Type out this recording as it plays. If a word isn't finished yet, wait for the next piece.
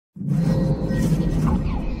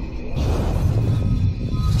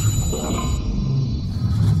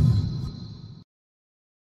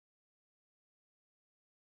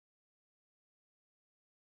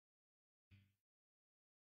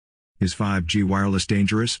Is 5G wireless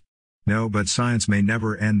dangerous? No, but science may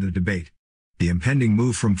never end the debate. The impending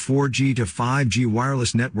move from 4G to 5G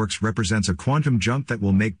wireless networks represents a quantum jump that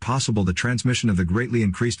will make possible the transmission of the greatly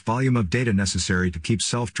increased volume of data necessary to keep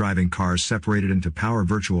self-driving cars separated into power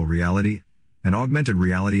virtual reality and augmented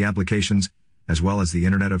reality applications, as well as the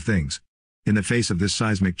Internet of Things. In the face of this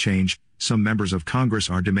seismic change, some members of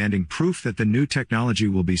Congress are demanding proof that the new technology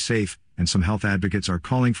will be safe, and some health advocates are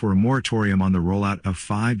calling for a moratorium on the rollout of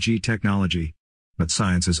 5G technology. But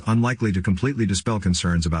science is unlikely to completely dispel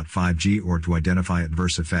concerns about 5G or to identify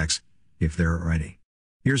adverse effects, if there are any.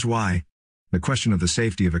 Here's why. The question of the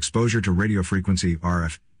safety of exposure to radio frequency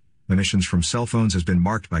RF emissions from cell phones has been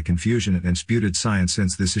marked by confusion and disputed science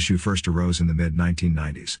since this issue first arose in the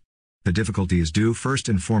mid-1990s. The difficulty is due first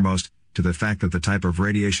and foremost to the fact that the type of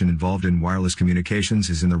radiation involved in wireless communications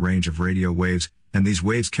is in the range of radio waves, and these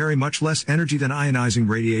waves carry much less energy than ionizing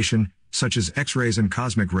radiation, such as X-rays and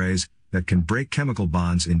cosmic rays, that can break chemical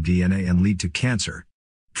bonds in DNA and lead to cancer.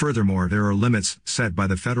 Furthermore, there are limits set by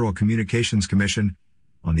the Federal Communications Commission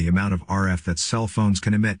on the amount of RF that cell phones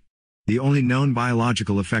can emit. The only known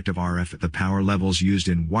biological effect of RF at the power levels used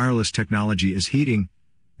in wireless technology is heating,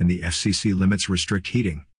 and the FCC limits restrict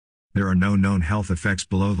heating. There are no known health effects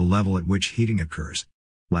below the level at which heating occurs.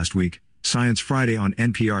 Last week, Science Friday on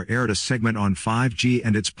NPR aired a segment on 5G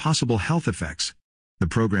and its possible health effects. The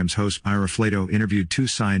program's host Ira Flatow interviewed two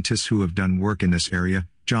scientists who have done work in this area,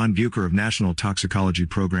 John Bucher of National Toxicology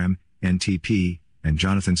Program, NTP, and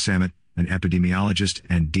Jonathan Samet, an epidemiologist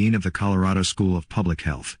and dean of the Colorado School of Public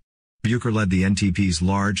Health. Bucher led the NTP's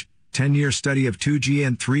large, 10-year study of 2G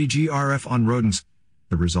and 3G RF on rodents,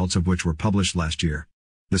 the results of which were published last year.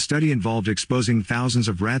 The study involved exposing thousands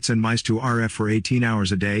of rats and mice to RF for 18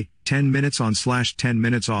 hours a day, 10 minutes on/10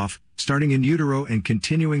 minutes off, starting in utero and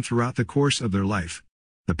continuing throughout the course of their life.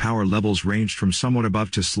 The power levels ranged from somewhat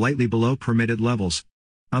above to slightly below permitted levels.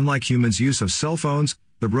 Unlike humans' use of cell phones,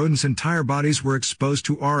 the rodents' entire bodies were exposed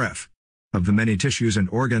to RF. Of the many tissues and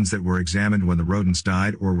organs that were examined when the rodents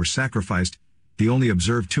died or were sacrificed, the only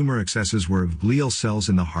observed tumor excesses were of glial cells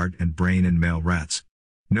in the heart and brain in male rats.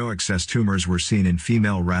 No excess tumors were seen in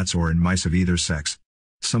female rats or in mice of either sex.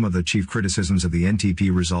 Some of the chief criticisms of the NTP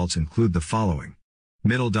results include the following.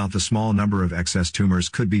 The small number of excess tumors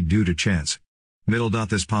could be due to chance.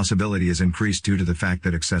 This possibility is increased due to the fact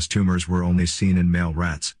that excess tumors were only seen in male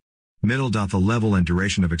rats. The level and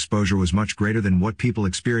duration of exposure was much greater than what people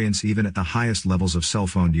experience even at the highest levels of cell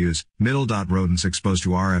phone use. Rodents exposed to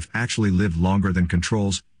RF actually lived longer than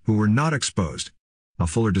controls, who were not exposed. A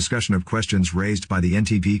fuller discussion of questions raised by the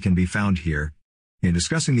NTP can be found here. In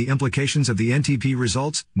discussing the implications of the NTP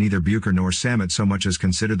results, neither Bucher nor Samet so much as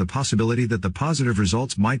considered the possibility that the positive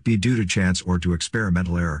results might be due to chance or to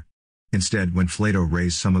experimental error. Instead, when Flatow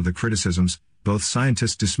raised some of the criticisms, both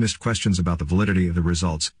scientists dismissed questions about the validity of the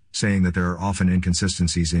results, saying that there are often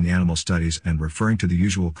inconsistencies in animal studies and referring to the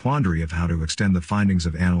usual quandary of how to extend the findings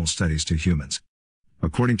of animal studies to humans.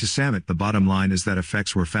 According to Samet, the bottom line is that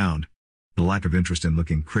effects were found. The lack of interest in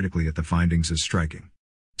looking critically at the findings is striking.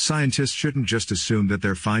 Scientists shouldn't just assume that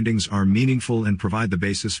their findings are meaningful and provide the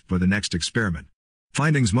basis for the next experiment.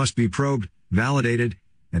 Findings must be probed, validated,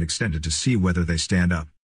 and extended to see whether they stand up.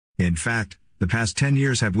 In fact, the past 10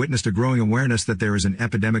 years have witnessed a growing awareness that there is an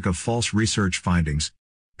epidemic of false research findings.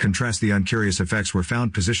 Contrast the uncurious effects were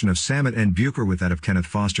found position of Samet and Bucher with that of Kenneth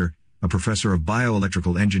Foster, a professor of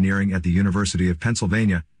bioelectrical engineering at the University of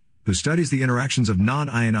Pennsylvania, who studies the interactions of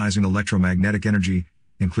non-ionizing electromagnetic energy,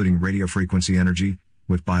 including radiofrequency energy,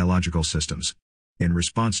 with biological systems. In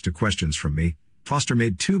response to questions from me, Foster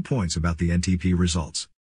made 2 points about the NTP results.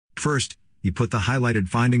 First, he put the highlighted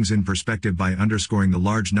findings in perspective by underscoring the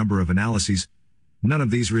large number of analyses. None of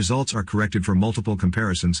these results are corrected for multiple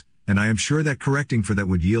comparisons, and I am sure that correcting for that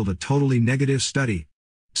would yield a totally negative study.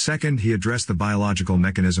 Second, he addressed the biological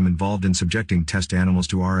mechanism involved in subjecting test animals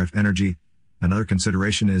to RF energy. Another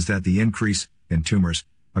consideration is that the increase in tumors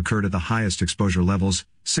occurred at the highest exposure levels,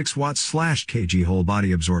 6 watts/kg whole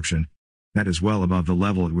body absorption. That is well above the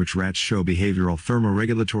level at which rats show behavioral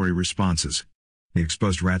thermoregulatory responses. The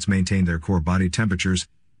exposed rats maintained their core body temperatures,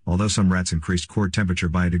 although some rats increased core temperature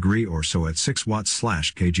by a degree or so at 6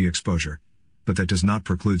 watts/kg exposure. But that does not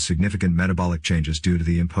preclude significant metabolic changes due to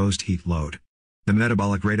the imposed heat load. The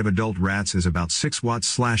metabolic rate of adult rats is about 6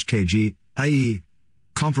 watts/kg, i.e.,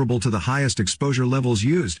 comparable to the highest exposure levels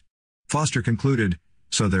used. Foster concluded,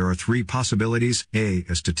 So there are three possibilities: A,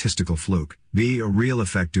 a statistical fluke; B, a real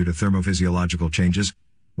effect due to thermophysiological changes;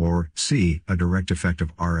 or C, a direct effect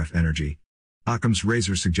of RF energy. Occam's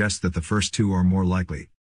razor suggests that the first two are more likely.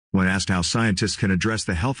 When asked how scientists can address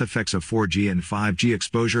the health effects of 4G and 5G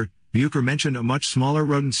exposure, Bucher mentioned a much smaller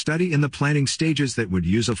rodent study in the planning stages that would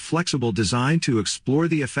use a flexible design to explore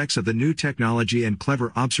the effects of the new technology, and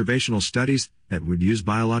clever observational studies that would use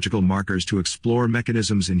biological markers to explore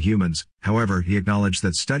mechanisms in humans. However, he acknowledged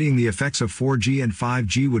that studying the effects of 4G and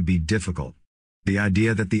 5G would be difficult. The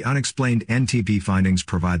idea that the unexplained NTP findings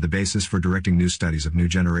provide the basis for directing new studies of new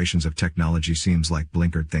generations of technology seems like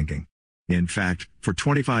blinkered thinking. In fact, for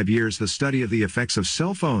 25 years the study of the effects of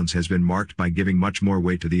cell phones has been marked by giving much more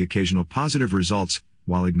weight to the occasional positive results,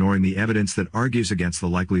 while ignoring the evidence that argues against the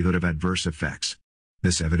likelihood of adverse effects.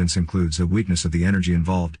 This evidence includes the weakness of the energy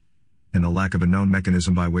involved, and the lack of a known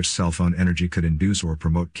mechanism by which cell phone energy could induce or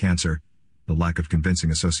promote cancer, the lack of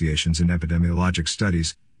convincing associations in epidemiologic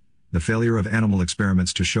studies, the failure of animal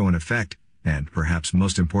experiments to show an effect, and, perhaps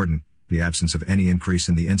most important, the absence of any increase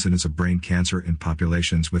in the incidence of brain cancer in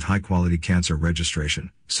populations with high-quality cancer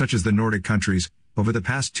registration, such as the Nordic countries, over the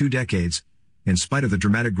past 2 decades, in spite of the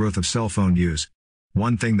dramatic growth of cell phone use.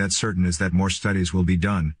 One thing that's certain is that more studies will be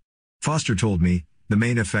done. Foster told me, the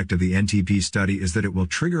main effect of the NTP study is that it will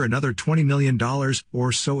trigger another $20 million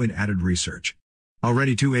or so in added research.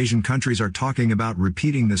 Already 2 Asian countries are talking about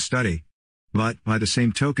repeating this study. But, by the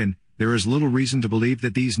same token, there is little reason to believe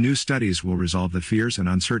that these new studies will resolve the fears and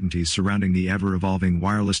uncertainties surrounding the ever-evolving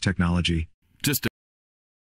wireless technology. Just